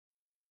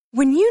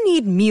When you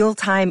need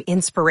mealtime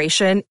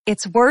inspiration,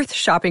 it's worth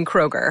shopping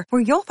Kroger,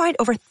 where you'll find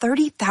over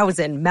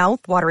 30,000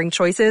 mouth-watering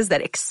choices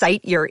that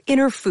excite your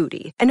inner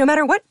foodie. And no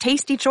matter what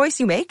tasty choice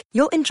you make,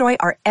 you'll enjoy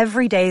our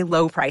everyday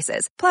low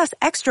prices, plus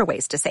extra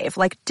ways to save,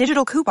 like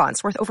digital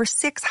coupons worth over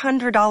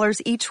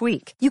 $600 each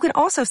week. You can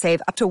also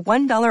save up to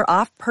 $1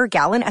 off per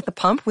gallon at the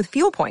pump with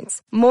fuel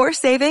points. More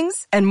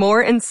savings and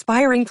more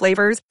inspiring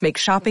flavors make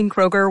shopping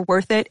Kroger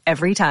worth it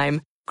every time.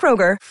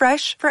 Kroger,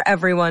 fresh for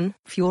everyone.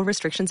 Fuel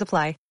restrictions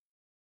apply.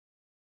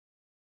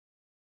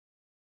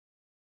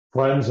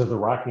 Friends of the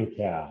Rockney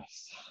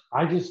Cast,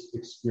 I just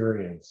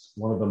experienced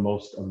one of the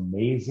most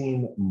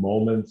amazing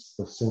moments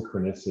of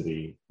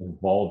synchronicity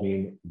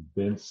involving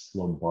Vince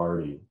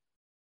Lombardi.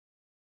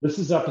 This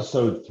is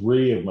episode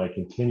 3 of my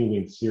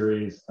continuing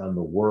series on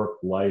the work,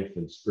 life,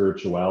 and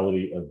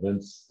spirituality of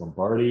Vince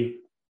Lombardi.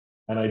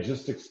 And I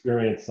just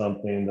experienced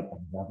something that I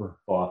never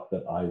thought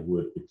that I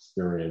would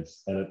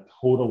experience. And it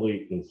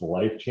totally is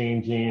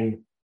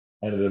life-changing.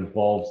 And it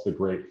involves the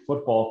great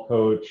football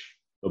coach,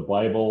 the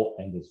Bible,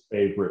 and his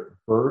favorite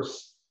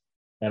verse.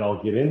 And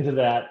I'll get into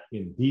that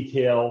in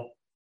detail.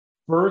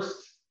 First,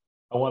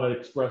 I want to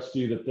express to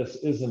you that this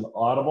isn't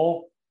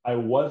audible. I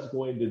was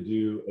going to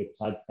do a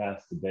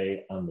podcast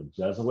today on the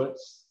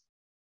Jesuits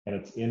and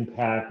its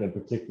impact, in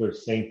particular,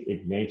 St.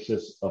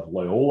 Ignatius of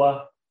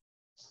Loyola,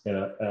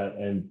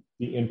 and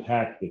the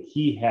impact that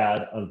he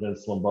had on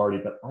Vince Lombardi.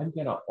 But I'm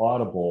going to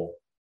audible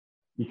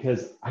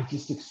because I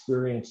just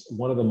experienced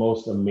one of the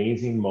most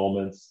amazing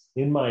moments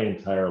in my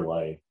entire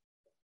life.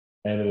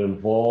 And it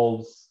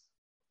involves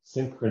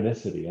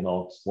synchronicity. And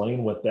I'll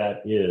explain what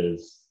that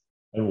is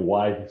and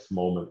why this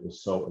moment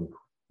was so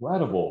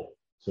incredible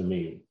to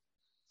me.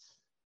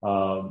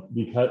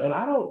 And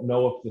I don't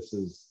know if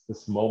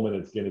this moment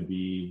is going to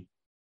be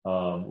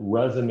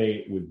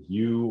resonate with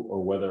you,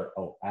 or whether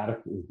I'll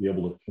adequately be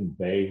able to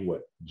convey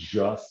what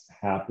just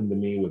happened to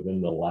me within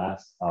the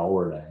last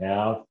hour and a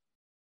half.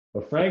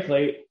 But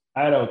frankly,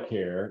 I don't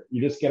care.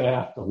 You're just going to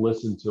have to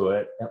listen to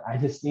it. And I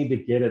just need to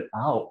get it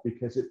out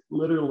because it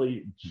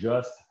literally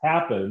just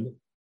happened.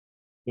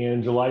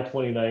 In July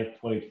 29th,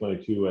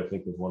 2022, I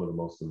think was one of the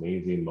most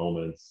amazing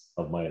moments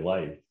of my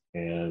life.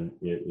 And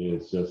it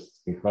is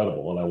just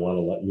incredible. And I want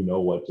to let you know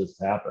what just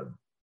happened.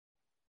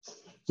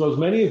 So as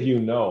many of you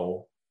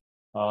know,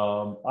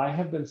 I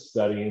have been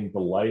studying the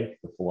life,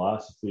 the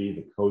philosophy,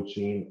 the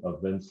coaching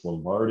of Vince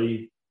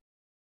Lombardi,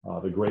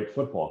 the great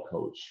football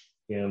coach.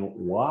 And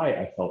why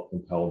I felt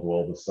compelled to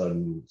all of a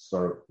sudden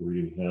start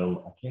reading him,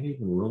 I can't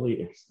even really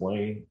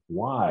explain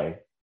why.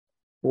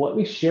 Well, let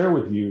me share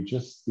with you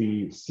just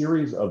the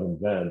series of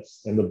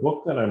events. And the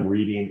book that I'm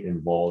reading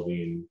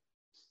involving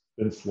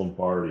Vince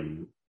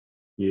Lombardi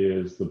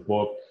is the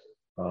book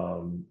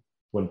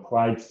When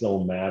Pride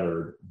Still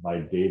Mattered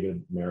by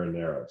David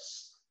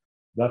Marinaris.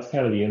 That's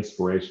kind of the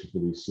inspiration for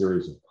these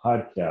series of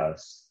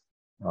podcasts.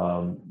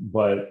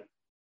 But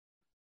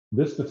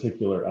this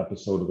particular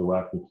episode of the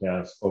Rockney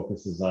Cast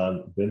focuses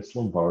on Vince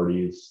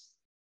Lombardi's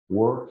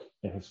work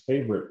and his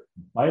favorite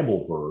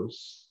Bible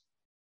verse.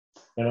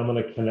 And I'm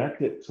going to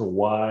connect it to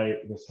why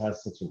this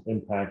has such an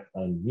impact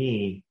on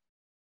me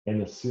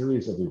and the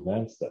series of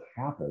events that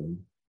happened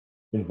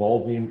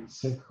involving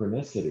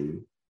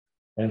synchronicity.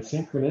 And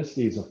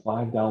synchronicity is a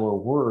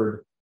 $5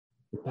 word,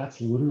 but that's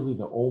literally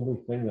the only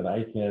thing that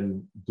I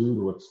can do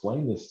to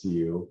explain this to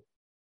you.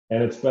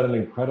 And it's been an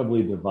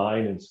incredibly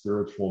divine and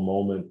spiritual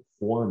moment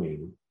for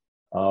me.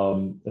 So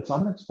I'm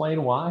going to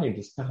explain why, and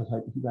just kind of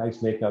let you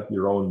guys make up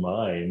your own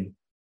mind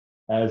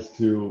as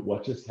to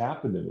what just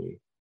happened to me.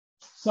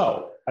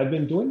 So I've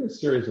been doing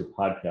this series of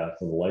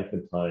podcasts on the life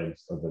and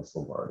times of Vince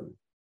Lombardi.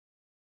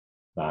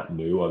 Not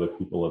new, other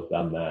people have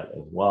done that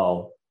as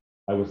well.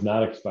 I was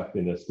not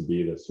expecting this to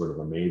be this sort of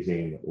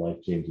amazing,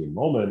 life-changing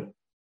moment,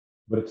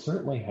 but it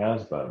certainly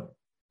has been.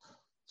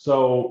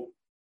 So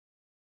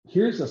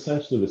here's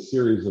essentially the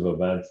series of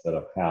events that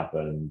have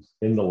happened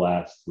in the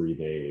last 3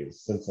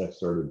 days since I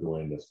started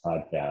doing this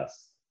podcast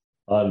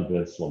on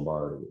Vince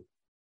Lombardi.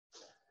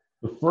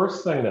 The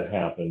first thing that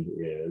happened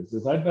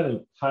is I've been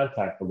in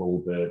contact a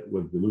little bit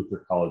with the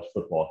Luther College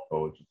football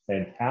coach, a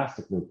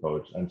fantastic new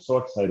coach. I'm so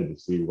excited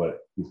to see what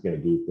he's going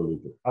to do for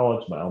Luther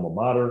College, my alma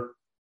mater.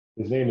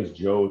 His name is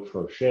Joe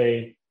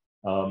Trochet.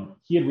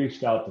 He had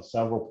reached out to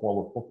several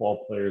former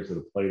football players that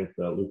have played at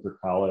the Luther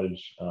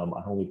College.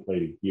 I only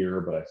played a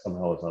year, but I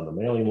somehow was on the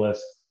mailing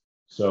list.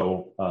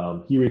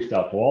 So he reached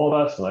out to all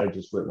of us, and I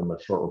just written him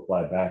a short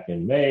reply back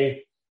in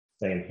May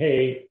saying,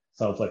 hey,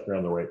 sounds like you're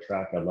on the right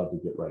track. I'd love to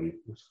get ready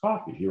for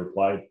coffee. He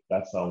replied,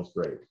 that sounds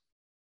great.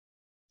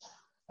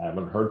 I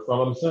haven't heard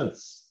from him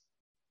since.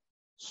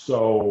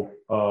 So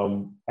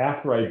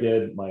after I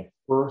did my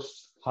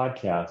first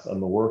podcast on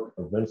the work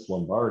of Vince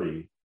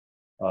Lombardi,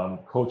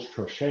 Coach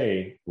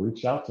Trochet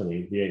reached out to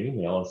me via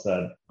email and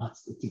said,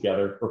 let's get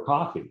together for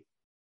coffee.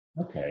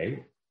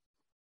 Okay.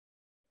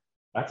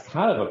 That's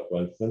kind of a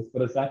coincidence,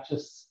 but is that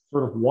just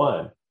sort of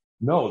one?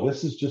 No,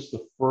 this is just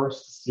the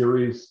first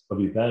series of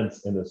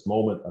events in this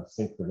moment of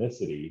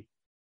synchronicity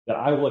that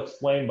I will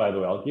explain, by the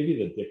way. I'll give you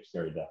the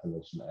dictionary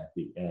definition at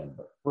the end,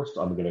 but first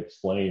I'm going to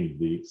explain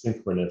the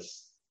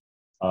synchronous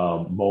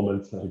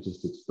moments that I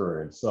just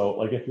experienced. So,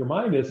 like, if your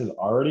mind isn't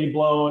already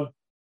blown,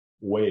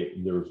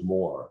 wait, there's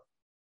more.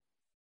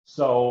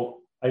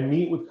 So I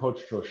meet with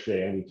Coach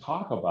Trochet and we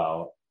talk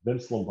about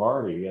Vince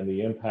Lombardi and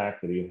the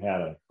impact that he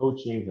had on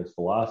coaching, his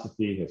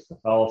philosophy, his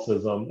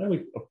Catholicism. And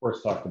we, of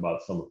course, talked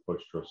about some of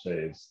Coach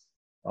Trochet's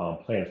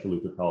plans for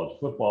Luther College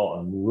football.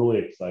 I'm really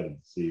excited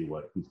to see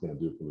what he's going to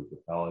do for Luther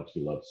College.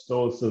 He loves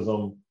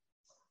stoicism,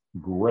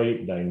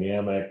 great,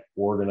 dynamic,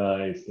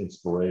 organized,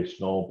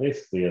 inspirational,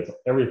 basically it's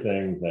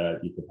everything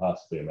that you could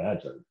possibly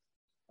imagine.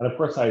 And of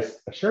course, I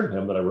assured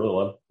him that I really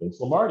love Vince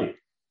Lombardi.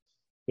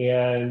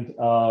 And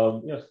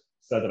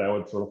said that I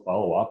would sort of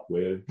follow up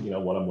with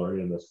what I'm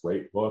learning in this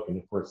great book. And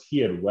of course, he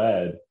had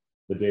read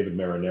the David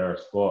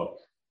Marinaris book,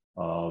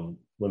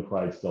 When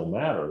Pride Still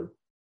Mattered,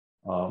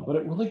 but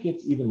it really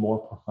gets even more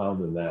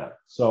profound than that.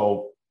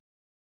 So,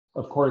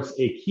 of course,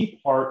 a key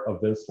part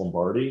of Vince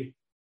Lombardi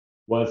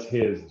was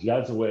his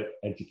Jesuit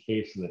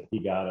education that he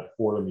got at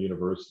Fordham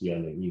University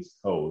on the East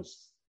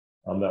Coast.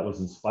 That was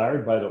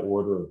inspired by the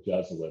Order of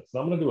Jesuits.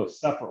 And I'm going to do a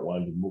separate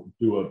one to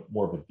do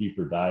more of a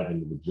deeper dive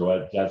into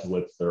the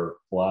Jesuits, their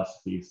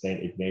philosophy,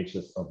 St.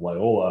 Ignatius of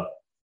Loyola,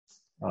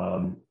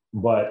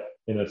 but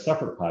in a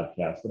separate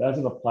podcast. But as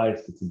it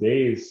applies to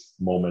today's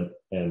moment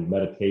and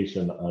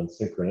meditation on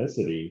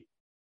synchronicity,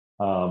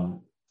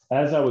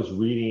 as I was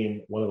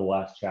reading one of the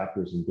last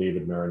chapters in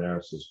David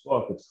Marinaris'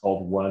 book, it's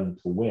called Run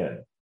to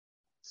Win.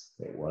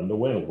 Okay, run to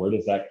win. Where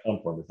does that come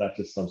from? Is that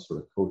just some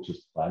sort of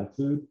coach's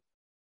platitude?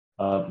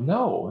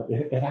 No,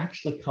 it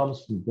actually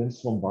comes from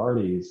Vince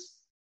Lombardi's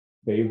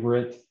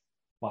favorite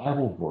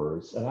Bible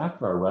verse. And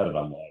after I read it,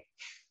 I'm like,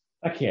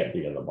 that can't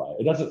be in the Bible.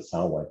 It doesn't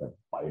sound like a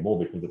Bible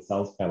because it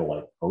sounds kind of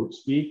like coach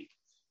speak.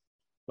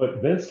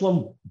 But Vince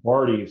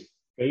Lombardi's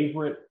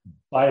favorite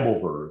Bible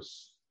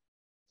verse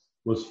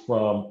was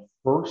from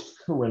 1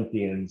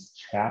 Corinthians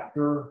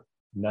chapter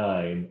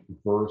 9,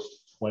 verse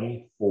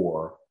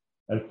 24.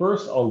 And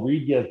first, I'll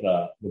read you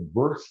the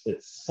verse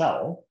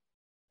itself.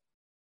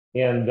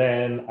 And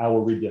then I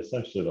will read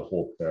essentially the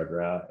whole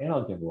paragraph, and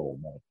I'll give a little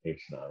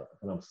meditation on it.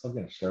 And I'm still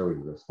going to share with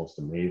you this most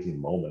amazing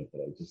moment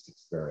that I just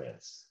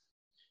experienced.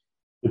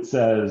 It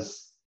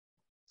says,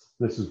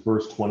 this is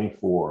verse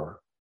 24.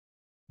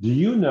 Do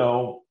you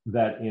know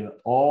that in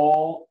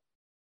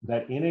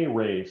a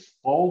race,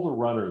 all the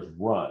runners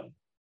run,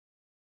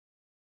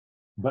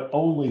 but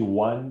only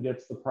one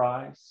gets the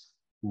prize?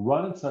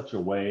 Run in such a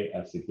way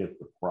as to get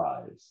the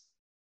prize.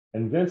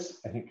 And Vince,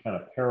 I think, kind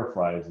of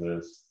paraphrase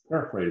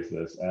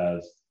this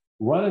as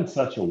run in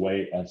such a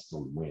way as to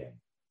win.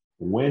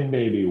 Win,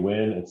 baby,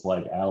 win. It's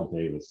like Al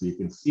Davis. So you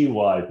can see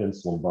why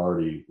Vince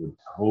Lombardi would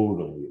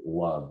totally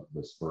love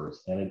this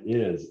verse. And it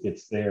is.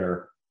 It's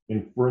there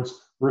in 1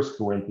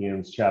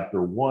 Corinthians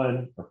chapter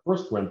 1, or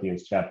 1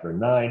 Corinthians chapter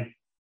 9,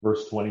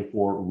 verse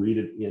 24. Read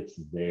it. It's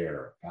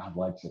there. God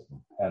likes a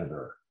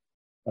competitor.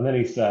 And then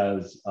he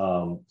says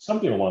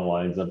something along the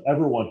lines of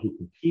everyone who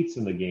competes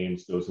in the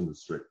games goes into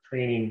strict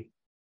training.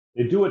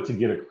 They do it to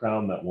get a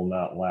crown that will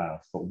not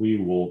last, but we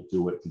will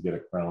do it to get a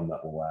crown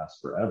that will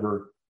last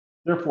forever.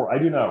 Therefore, I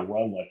do not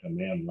run like a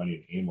man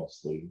running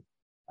aimlessly.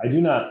 I do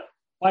not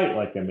fight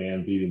like a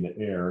man beating the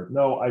air.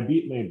 No, I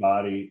beat my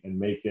body and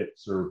make it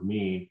serve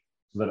me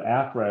so that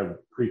after I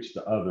preach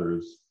to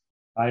others,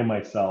 I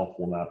myself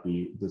will not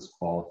be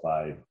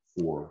disqualified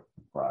for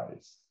the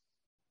prize.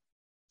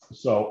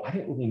 So I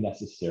didn't really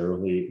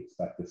necessarily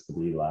expect this to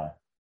be like,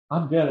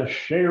 I'm going to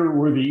share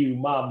with you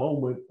my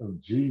moment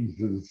of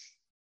Jesus.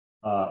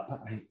 But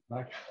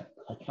I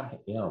kind of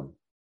am,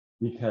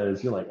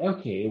 because you're like,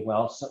 okay,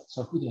 well,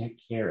 so who the heck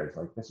cares?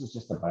 Like, this is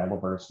just a Bible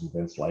verse and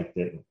Vince liked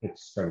it. And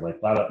it's sort of like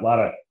a lot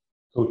of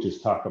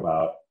coaches talk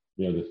about,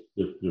 the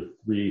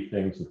three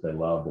things that they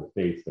love: the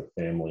faith, the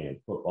family, and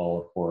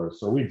football, of course.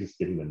 So we just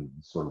get them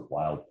sort of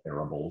wild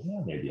parables,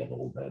 maybe a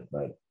little bit,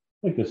 but I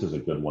think this is a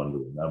good one to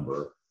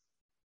remember.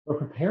 But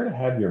prepare to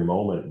have your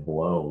moment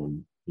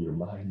blown, your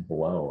mind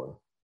blown.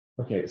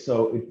 Okay,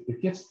 so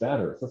it gets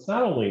better. So it's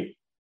not only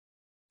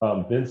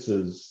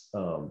Vince's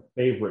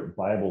favorite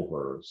Bible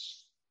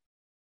verse.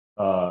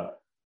 So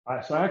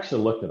I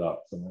actually looked it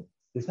up. So I'm like,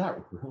 is that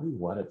really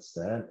what it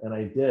said? And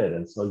I did.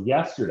 And so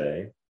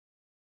yesterday,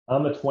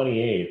 on the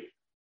 28th,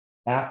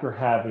 after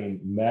having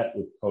met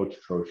with Coach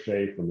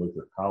Trochet from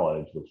Luther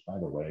College, which, by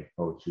the way,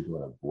 Coach, you're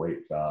doing a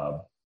great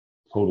job,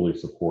 totally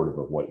supportive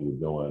of what you're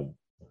doing.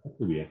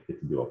 Hopefully we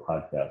get to do a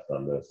podcast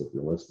on this if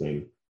you're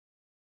listening.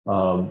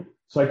 So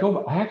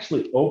I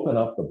actually open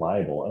up the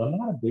Bible, and I'm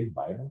not a big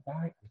Bible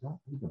guy. I don't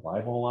read the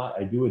Bible a lot.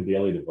 I do a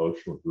daily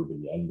devotion with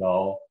Ruben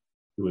Yendahl,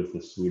 who is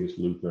the Swedish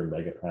Lutheran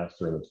mega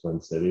pastor in the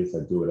Twin Cities. I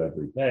do it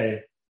every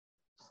day.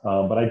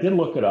 But I did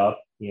look it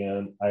up,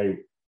 and I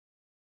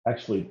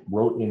actually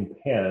wrote in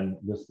pen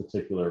this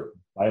particular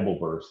Bible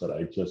verse that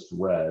I just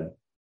read.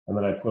 And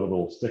then I put a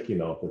little sticky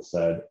note that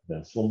said,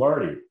 Vince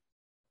Lombardi.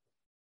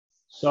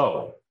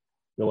 So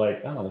you're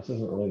like, oh, this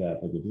isn't really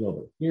that big a deal.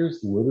 But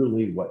here's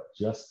literally what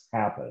just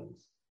happened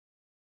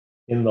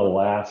in the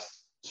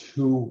last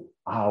 2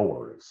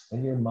 hours,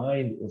 and your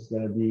mind is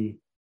going to be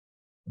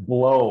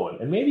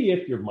blown. And maybe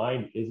if your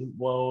mind isn't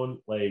blown,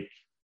 like,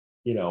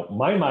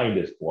 my mind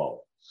is blown.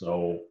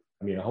 So,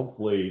 I mean,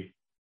 hopefully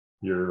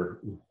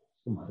your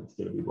mind's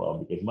going to be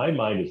blown, because my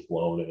mind is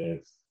blown,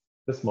 and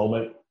this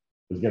moment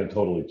is going to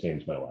totally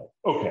change my life.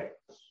 Okay.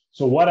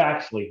 So what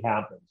actually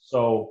happened?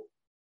 So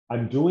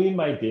I'm doing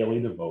my daily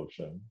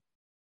devotion,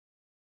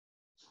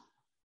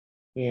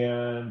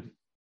 and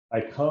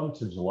I come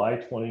to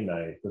July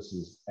 29th. This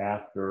is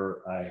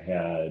after I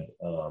had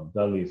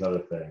done these other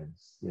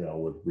things,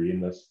 with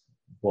reading this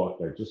book.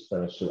 I just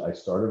finished it. I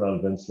started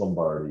on Vince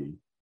Lombardi,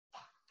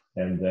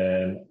 and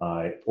then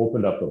I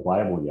opened up the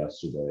Bible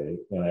yesterday,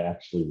 and I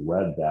actually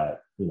read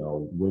that,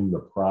 win the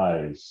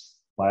prize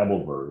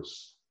Bible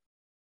verse.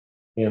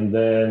 And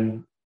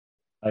then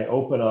I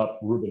open up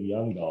Ruben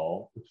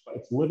Youngdahl, which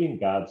it's Living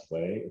God's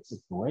Way. It's a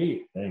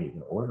great thing. You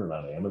can order it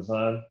on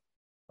Amazon.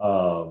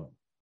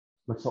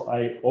 But so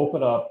I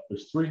open up,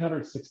 there's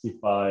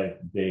 365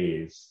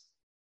 days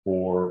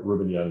for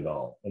Ruben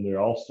Youngdahl, and they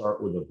all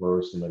start with a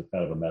verse and then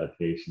kind of a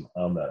meditation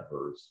on that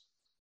verse.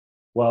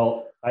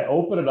 Well, I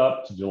open it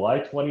up to July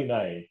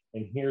 29th,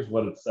 and here's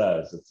what it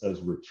says. It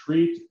says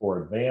retreat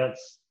or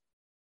advance,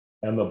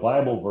 and the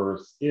Bible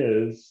verse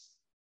is,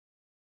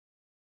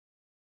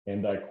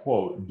 and I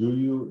quote, "Do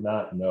you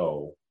not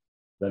know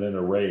that in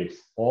a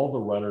race all the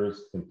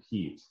runners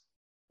compete,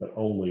 but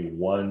only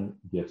one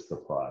gets the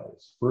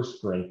prize?"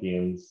 1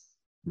 Corinthians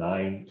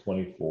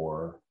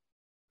 9:24,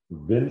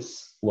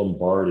 Vince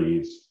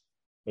Lombardi's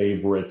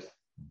favorite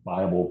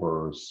Bible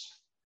verse.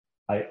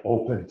 I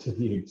open to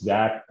the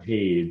exact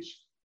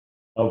page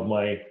of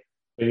my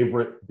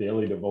favorite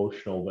daily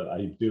devotional that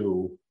I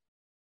do,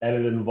 and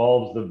it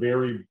involves the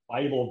very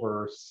Bible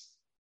verse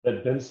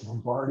that Vince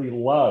Lombardi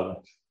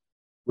loved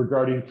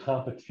regarding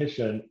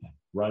competition,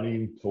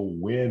 running to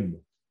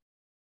win.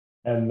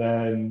 And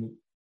then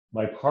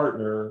my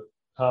partner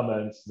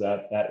comments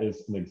that that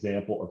is an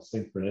example of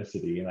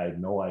synchronicity, and I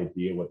had no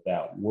idea what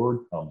that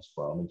word comes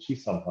from, and she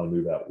somehow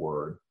knew that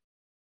word.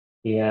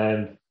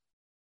 And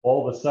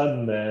all of a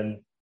sudden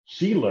then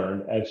she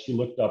learned, as she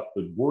looked up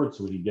the word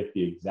so we could get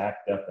the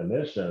exact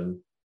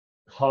definition,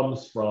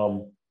 comes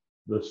from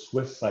the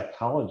Swiss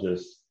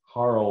psychologist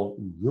Carl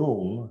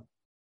Jung,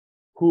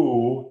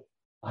 who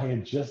I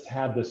had just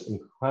had this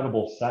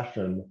incredible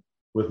session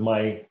with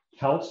my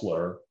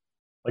counselor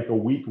like a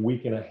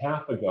week and a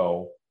half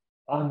ago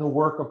on the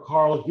work of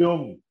Carl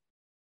Jung,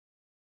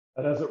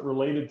 and as it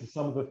related to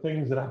some of the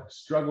things that I was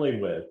struggling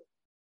with.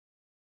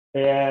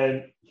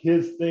 And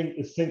his thing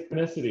is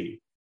synchronicity.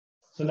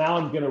 So now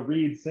I'm going to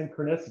read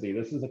synchronicity.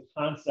 This is a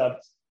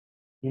concept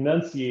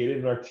enunciated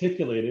and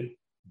articulated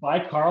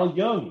by Carl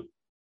Jung.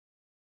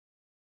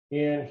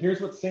 And here's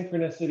what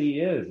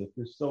synchronicity is, if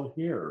you're still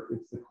here.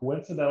 It's the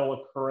coincidental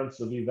occurrence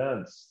of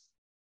events,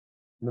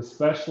 and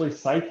especially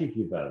psychic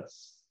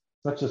events,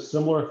 such as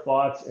similar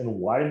thoughts in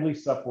widely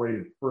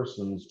separated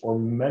persons or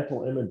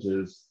mental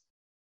images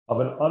of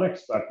an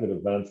unexpected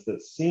events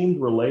that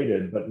seemed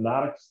related but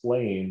not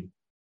explained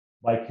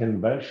by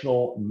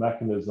conventional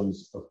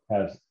mechanisms of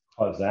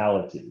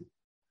causality.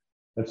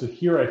 And so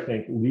here, I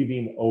think,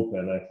 leaving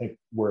open, I think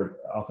where it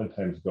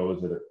oftentimes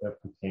goes, that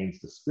it pertains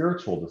to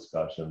spiritual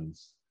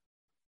discussions,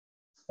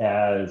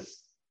 as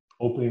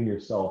opening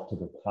yourself to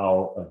the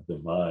power of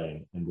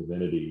divine and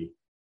divinity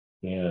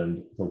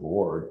and the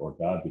Lord or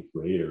God, the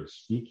Creator,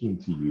 speaking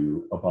to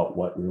you about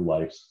what your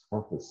life's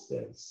purpose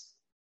is.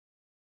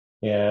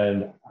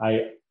 And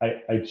I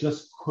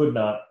just could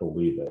not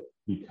believe it,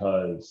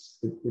 because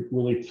it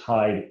really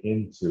tied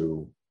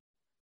into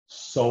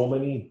so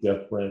many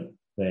different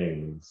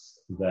things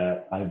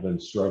that I've been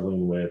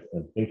struggling with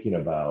and thinking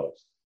about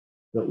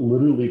that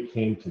literally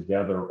came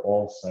together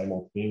all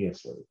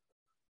simultaneously.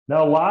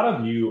 Now, a lot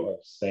of you are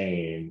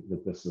saying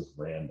that this is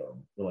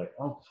random. You're like,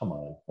 oh, come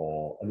on,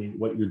 Paul. I mean,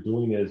 what you're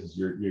doing is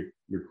you're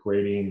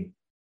creating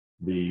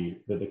the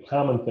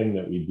common thing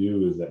that we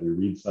do is that we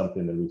read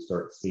something and we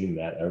start seeing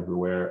that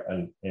everywhere.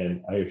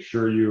 And I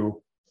assure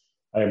you,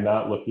 I am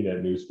not looking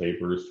at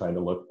newspapers trying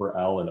to look for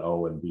L and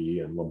O and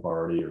B and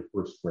Lombardi or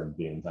First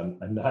Corinthians. I'm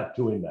not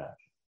doing that.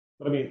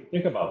 But I mean,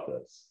 think about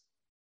this.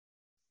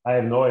 I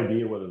have no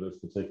idea whether this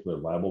particular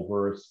Bible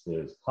verse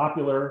is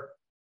popular.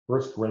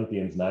 1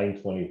 Corinthians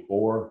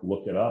 9:24,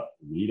 look it up,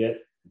 read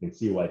it. You can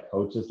see why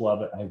coaches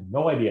love it. I have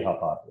no idea how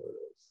popular it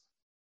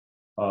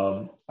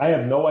is. I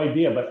have no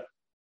idea, but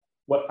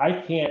what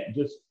I can't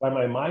just, why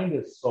my mind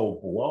is so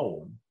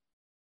blown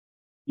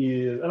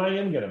is, and I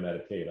am going to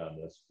meditate on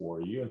this for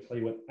you and tell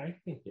you what I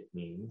think it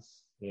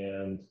means,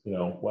 and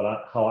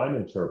how I'm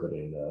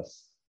interpreting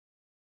this,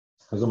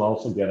 because I'm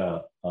also going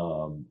to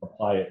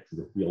apply it to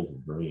the Field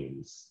of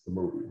Dreams, the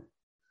movie.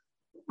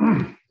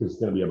 It's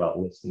going to be about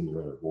listening to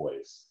your inner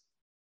voice.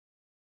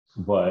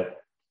 But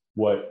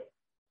what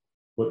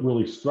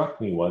really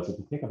struck me was, if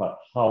you think about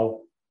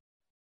how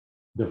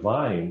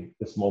divine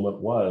this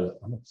moment was,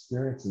 I'm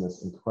experiencing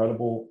this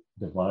incredible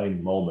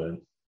divine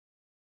moment,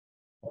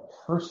 a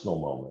personal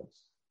moment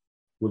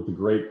with the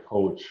great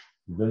coach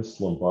Vince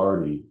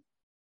Lombardi.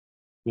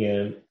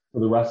 And for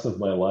the rest of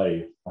my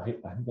life,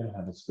 I'm going to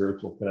have a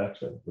spiritual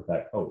connection with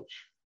that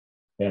coach.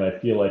 And I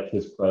feel like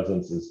his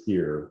presence is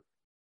here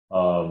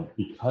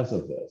because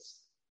of this.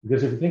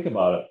 Because if you think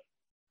about it,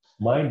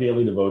 my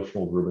daily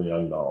devotional, Ruben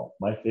Youngdahl,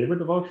 my favorite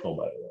devotional,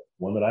 by the way,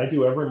 one that I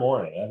do every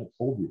morning. I haven't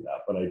told you that,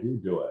 but I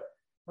do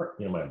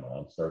it. My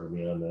mom started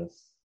me on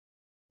this,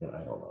 and I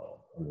don't know.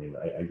 I mean,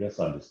 I guess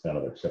I'm just kind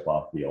of a chip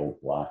off the old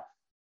block.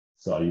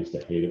 So I used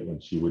to hate it when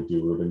she would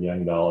do Ruben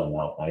Youngdahl, and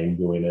now I'm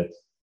doing it.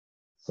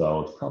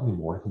 So it's probably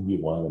more than you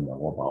want to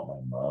know about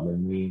my mom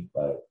and me,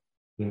 but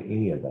in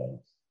any event,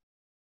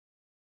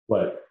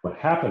 what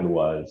happened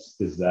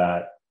is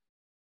that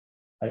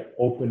I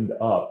opened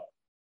up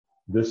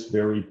this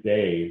very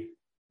day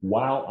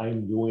while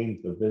I'm doing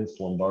the Vince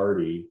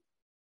Lombardi,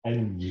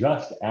 and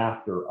just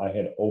after I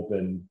had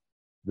opened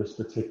this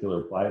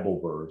particular Bible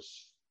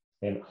verse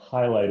and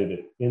highlighted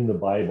it in the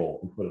Bible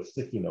and put a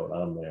sticky note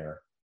on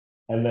there.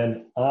 And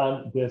then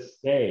on this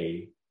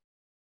day,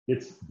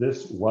 it's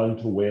this Run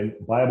to Win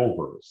Bible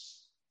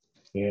verse.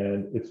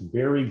 And it's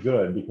very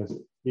good because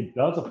it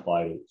does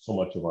apply to so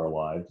much of our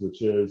lives,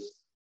 which is,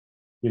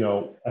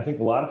 I think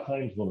a lot of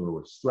times when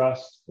we're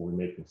stressed or we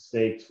make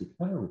mistakes, we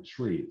kind of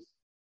retreat.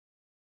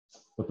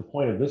 But the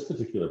point of this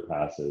particular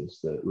passage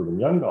that Ruben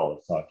Youngdahl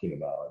is talking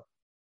about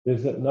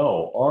is that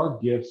no, our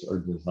gifts are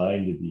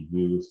designed to be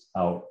used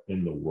out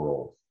in the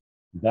world.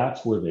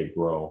 That's where they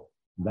grow.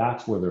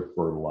 That's where they're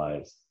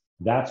fertilized.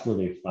 That's where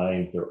they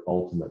find their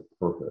ultimate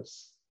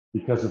purpose.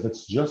 Because if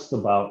it's just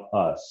about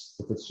us,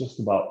 if it's just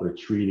about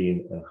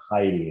retreating and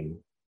hiding,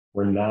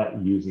 we're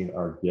not using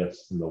our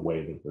gifts in the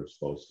way that they're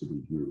supposed to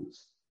be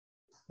used.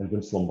 And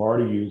Vince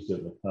Lombardi used it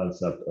in the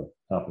concept of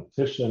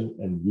competition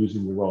and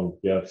using your own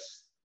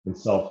gifts in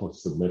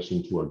selfless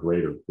submission to a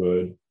greater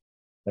good.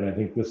 And I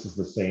think this is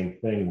the same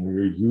thing. When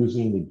you're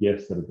using the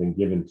gifts that have been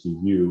given to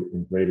you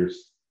in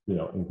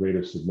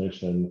greater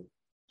submission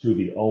to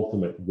the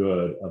ultimate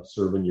good of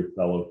serving your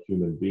fellow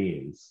human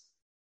beings.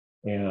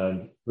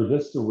 And for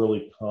this to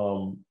really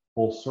come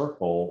full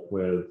circle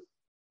with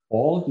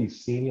all of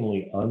these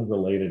seemingly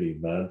unrelated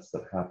events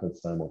that happen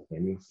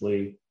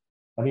simultaneously,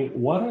 I mean,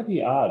 what are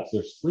the odds?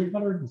 There's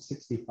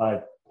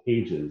 365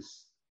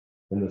 pages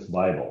in this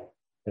Bible,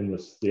 in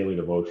this daily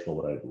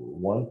devotional that I do,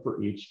 one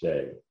for each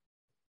day.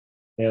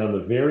 And on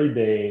the very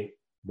day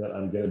that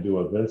I'm going to do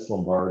a Vince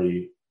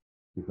Lombardi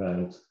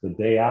event, the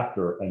day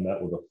after I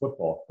met with a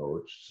football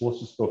coach, so let's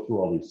just go through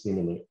all these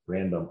seemingly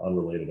random,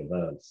 unrelated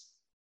events.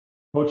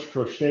 Coach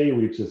Crochet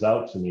reaches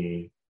out to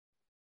me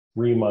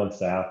 3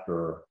 months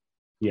after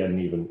he hadn't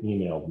even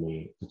emailed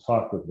me to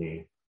talk with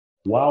me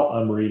while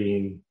I'm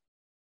reading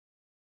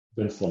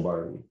Vince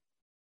Lombardi,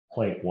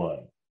 point 1.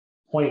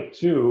 Point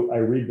 2, I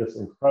read this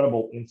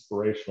incredible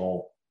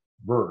inspirational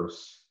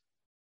verse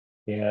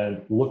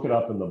and look it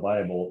up in the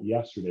Bible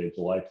yesterday,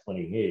 July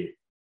 28th,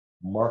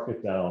 mark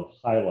it down,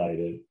 highlight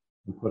it,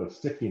 and put a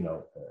sticky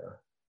note there.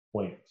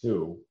 Point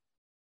 2.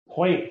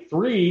 Point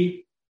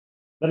 3,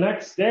 the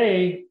next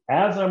day,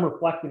 as I'm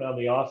reflecting on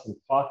the awesome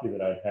coffee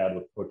that I'd had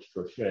with Coach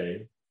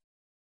Crochet,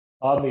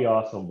 on the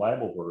awesome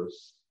Bible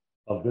verse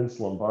of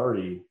Vince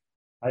Lombardi,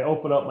 I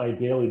open up my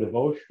daily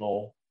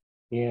devotional,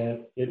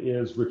 and it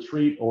is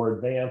retreat or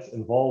advance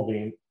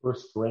involving 1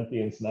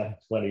 Corinthians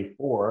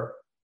 9:24.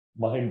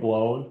 Mind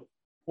blown.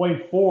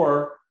 Point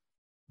 4,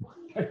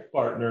 my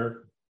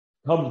partner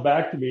comes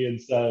back to me and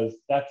says,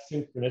 that's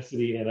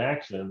synchronicity in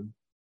action.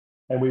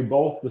 And we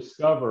both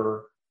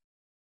discover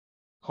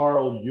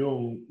Carl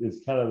Jung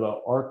is kind of the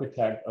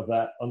architect of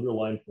that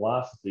underlying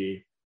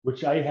philosophy,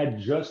 which I had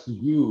just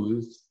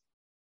used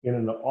in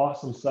an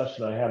awesome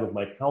session I had with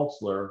my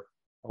counselor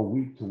a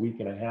week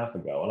and a half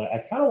ago. And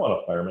I kind of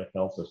want to fire my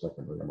counselor so I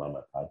can bring him on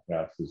my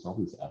podcast. There's all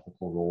these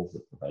ethical rules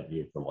that prevent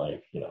you from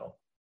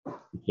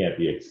you can't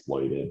be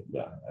exploited.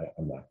 Yeah,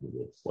 I'm not going to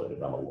be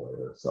exploited. I'm a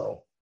lawyer.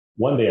 So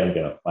one day I'm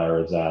going to fire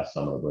his ass.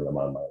 So I'm going to bring him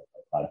on my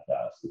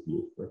podcast with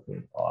you.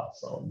 Freaking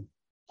awesome.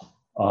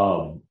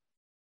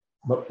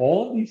 But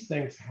all of these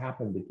things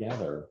happen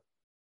together.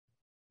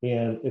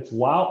 And it's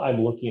while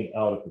I'm looking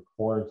out at the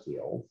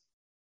cornfield,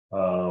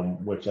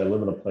 which I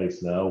live in a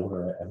place now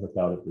where I look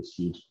out at this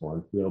huge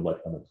cornfield, like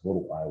I'm a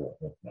total Iowa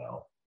hick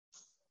now.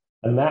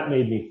 And that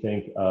made me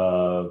think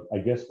of, I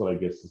guess is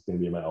going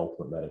to be my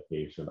ultimate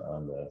meditation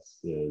on this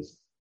is,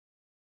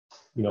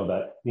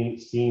 that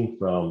scene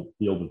from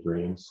Field of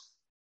Dreams,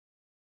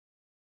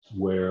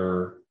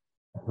 where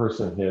a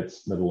person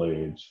hits middle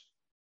age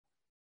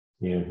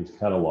and he's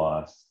kind of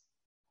lost,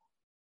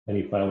 and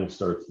he finally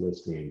starts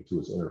listening to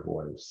his inner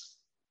voice.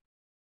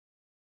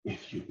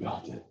 If you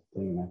build it,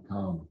 they will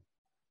come.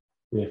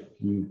 If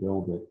you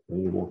build it,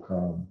 they will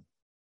come.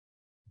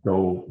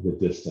 Go the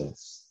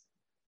distance.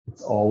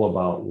 It's all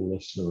about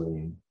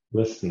listening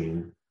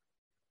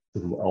to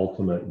the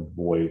ultimate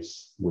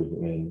voice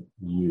within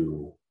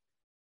you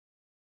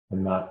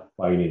and not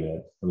fighting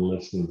it, and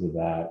listening to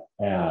that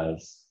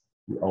as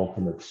the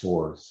ultimate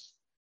source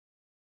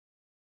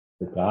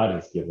that God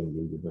has given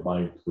you, the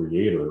divine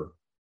creator,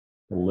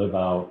 to live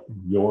out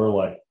your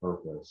life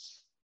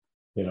purpose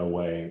in a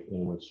way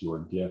in which your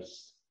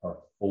gifts are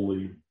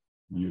fully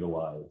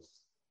utilized,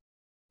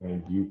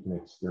 and you can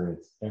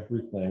experience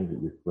everything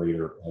that your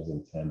Creator has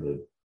intended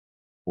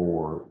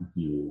for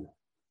you.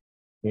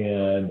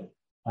 And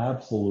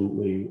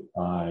absolutely,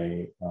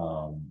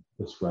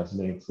 this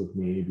resonates with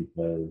me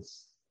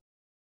because,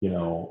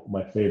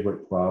 my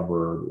favorite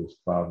proverb is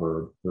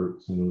Proverb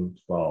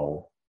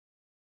 13:12,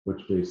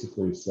 which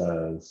basically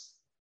says,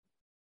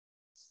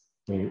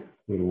 a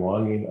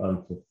longing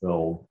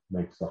unfulfilled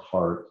makes the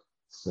heart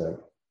sick,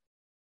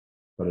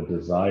 but a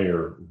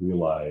desire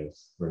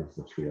realized brings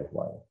the tree of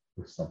life,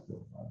 or something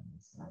along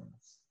these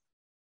lines.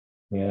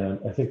 And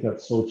I think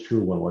that's so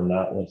true when we're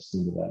not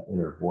listening to that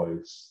inner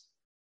voice,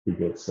 we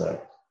get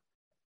sick.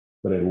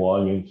 But a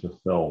longing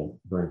fulfilled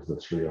brings the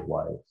tree of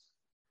life.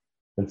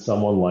 And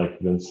someone like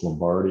Vince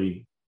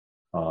Lombardi,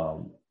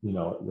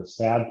 the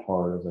sad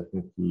part is I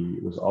think he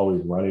was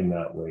always running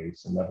that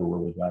race and never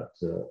really got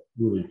to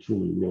really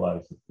truly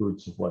realize the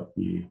fruits of what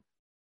he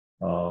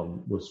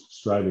was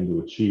striving to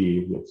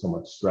achieve. He had so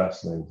much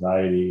stress and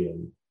anxiety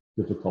and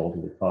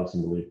difficulty that caused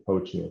him to leave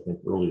coaching, I think,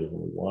 earlier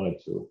than he wanted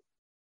to.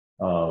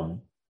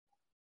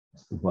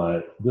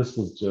 But this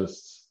was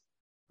just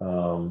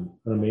an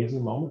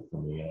amazing moment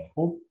for me. And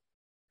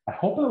I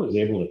hope I was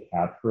able to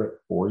capture it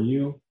for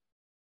you.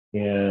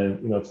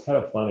 And, it's kind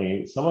of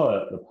funny. Some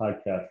of the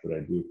podcasts that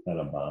I do kind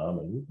of bomb,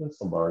 and you've been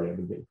somebody, I've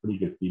been getting pretty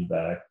good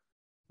feedback.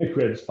 The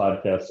greatest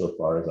podcast so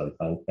far is on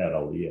Tongkat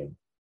Ali and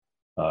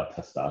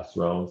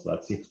testosterone. So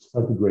that seems to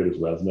have the greatest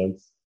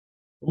resonance.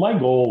 But my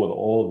goal with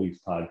all of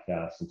these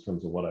podcasts in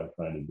terms of what I'm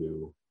trying to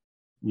do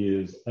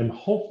is I'm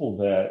hopeful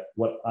that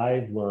what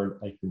I've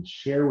learned I can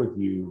share with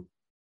you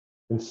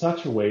in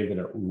such a way that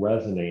it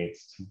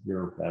resonates to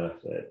your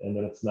benefit and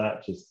that it's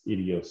not just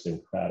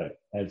idiosyncratic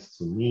as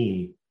to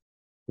me,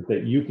 but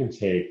that you can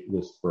take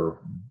this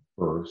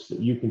verse, that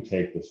you can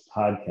take this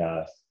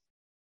podcast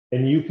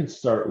and you can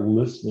start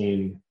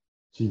listening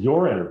to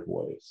your inner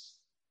voice,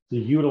 to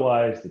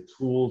utilize the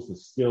tools, the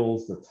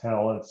skills, the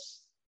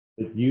talents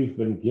that you've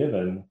been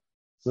given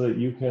so that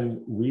you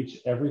can reach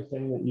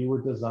everything that you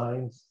were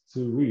designed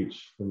to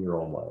reach in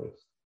your own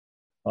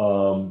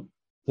life.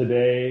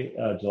 Today,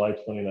 July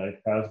 29th,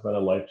 has been a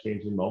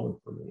life-changing moment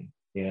for me.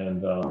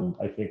 And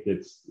I think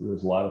there's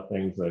a lot of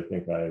things that I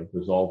think I've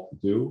resolved to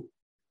do.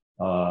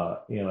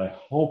 And I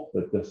hope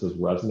that this has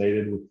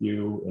resonated with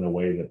you in a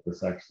way that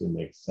this actually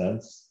makes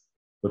sense.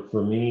 But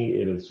for me,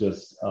 it is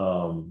just,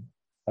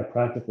 I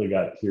practically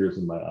got tears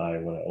in my eye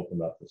when I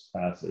opened up this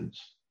passage,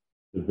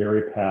 the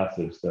very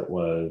passage that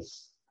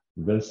was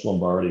Vince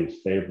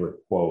Lombardi's favorite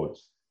quote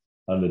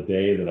on the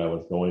day that I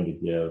was going to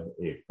give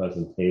a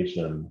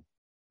presentation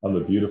on the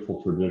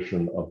beautiful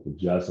tradition of the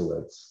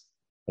Jesuits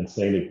and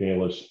St.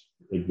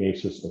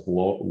 Ignatius of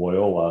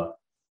Loyola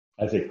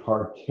as a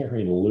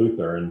card-carrying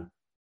Lutheran.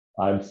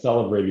 I'm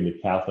celebrating the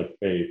Catholic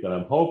faith, and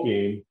I'm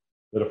hoping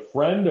that a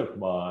friend of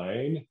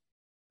mine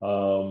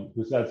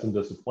who's had some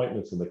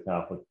disappointments in the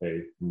Catholic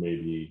faith,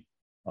 maybe,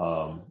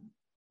 and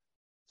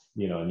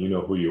you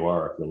know who you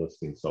are if you're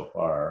listening so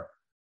far,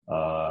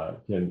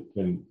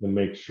 can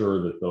make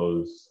sure that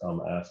those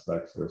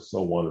aspects that are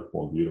so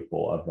wonderful and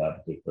beautiful of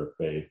that particular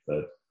faith,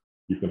 that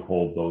you can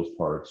hold those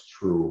parts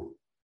true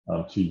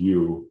to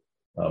you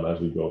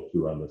as we go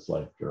through on this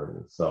life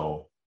journey.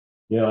 So,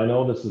 I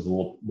know this is a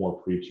little more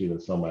preachy than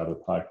some of my other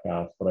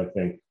podcasts, but I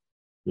think,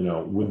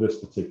 with this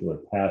particular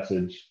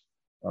passage,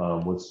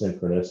 with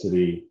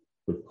synchronicity,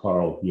 with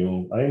Carl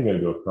Jung, I am going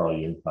to do a Carl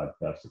Jung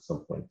podcast at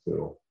some point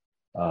too,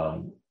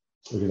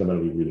 because I'm going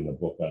to be reading a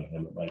book on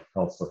him that my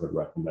counselor had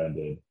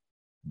recommended.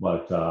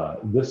 But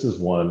this is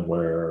one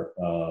where,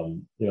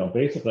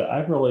 basically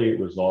I've really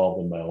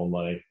resolved in my own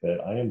life that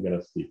I am going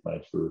to speak my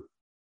truth.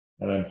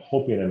 And I'm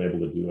hoping I'm able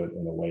to do it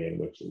in a way in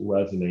which it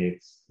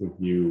resonates with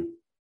you,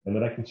 and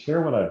that I can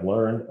share what I've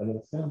learned, and that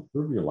it's going to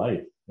improve your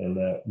life, and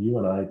that you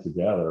and I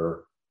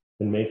together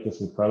can make this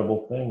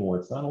incredible thing where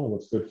it's not only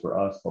what's good for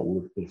us, but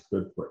it's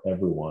good for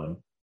everyone.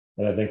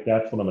 And I think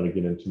that's what I'm going to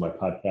get into my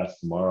podcast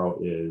tomorrow,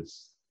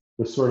 is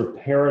the sort of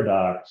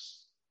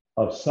paradox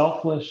of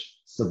selfish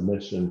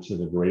submission to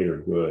the greater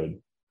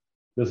good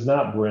does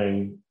not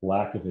bring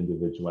lack of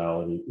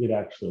individuality. It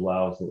actually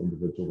allows the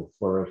individual to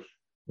flourish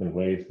in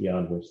ways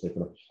beyond which they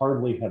can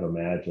hardly have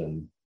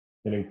imagined,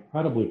 in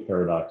incredibly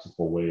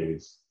paradoxical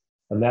ways.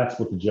 And that's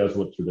what the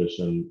Jesuit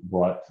tradition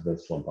brought to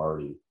Vince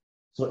Lombardi.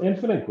 So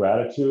infinite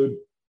gratitude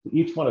to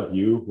each one of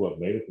you who have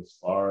made it this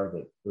far,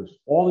 that there's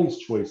all these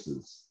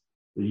choices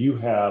that you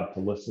have to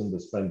listen, to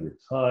spend your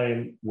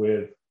time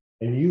with,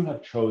 and you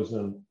have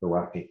chosen the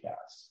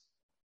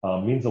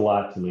Rocketcast. Means a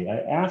lot to me. I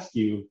ask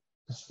you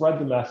to spread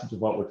the message of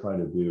what we're trying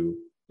to do,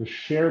 to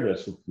share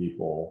this with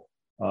people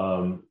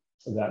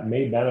that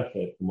may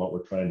benefit from what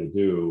we're trying to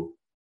do.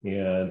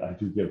 And I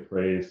do give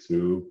praise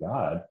to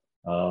God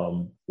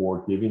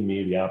for giving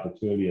me the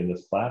opportunity in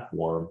this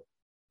platform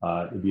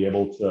to be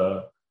able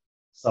to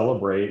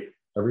celebrate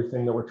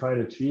everything that we're trying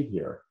to achieve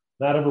here.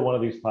 Not every one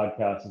of these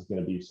podcasts is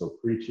going to be so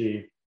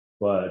preachy,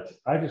 but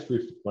I just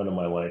reached a point in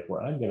my life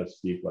where I'm going to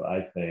speak what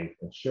I think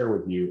and share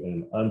with you in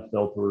an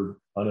unfiltered,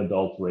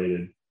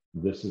 unadulterated,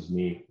 this is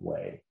me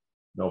way.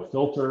 No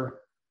filter,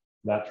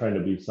 not trying to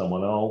be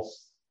someone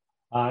else.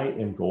 I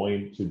am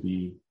going to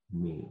be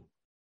me.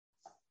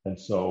 And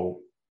so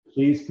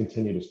please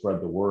continue to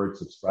spread the word,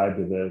 subscribe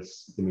to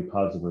this, give me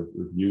positive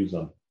reviews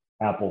on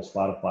Apple,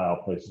 Spotify,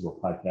 all places where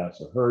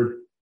podcasts are heard.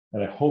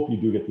 And I hope you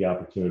do get the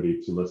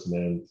opportunity to listen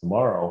in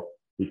tomorrow,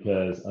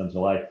 because on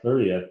July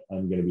 30th,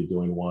 I'm going to be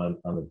doing one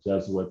on the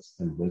Jesuits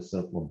and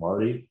Vincent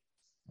Lombardi.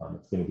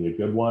 It's going to be a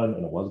good one,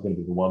 and it was going to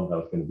be the one that I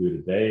was going to do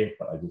today,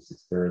 but I just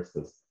experienced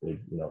this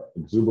big,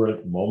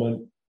 exuberant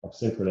moment of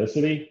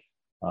synchronicity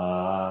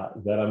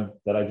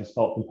that I just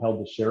felt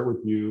compelled to share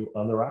with you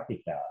on the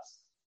Rocky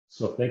Cast.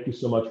 So thank you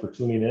so much for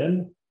tuning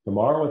in.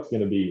 Tomorrow it's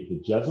going to be the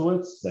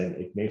Jesuits, St.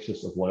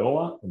 Ignatius of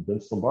Loyola, and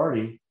Vince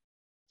Lombardi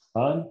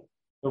on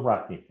the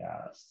Rocky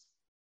Cast.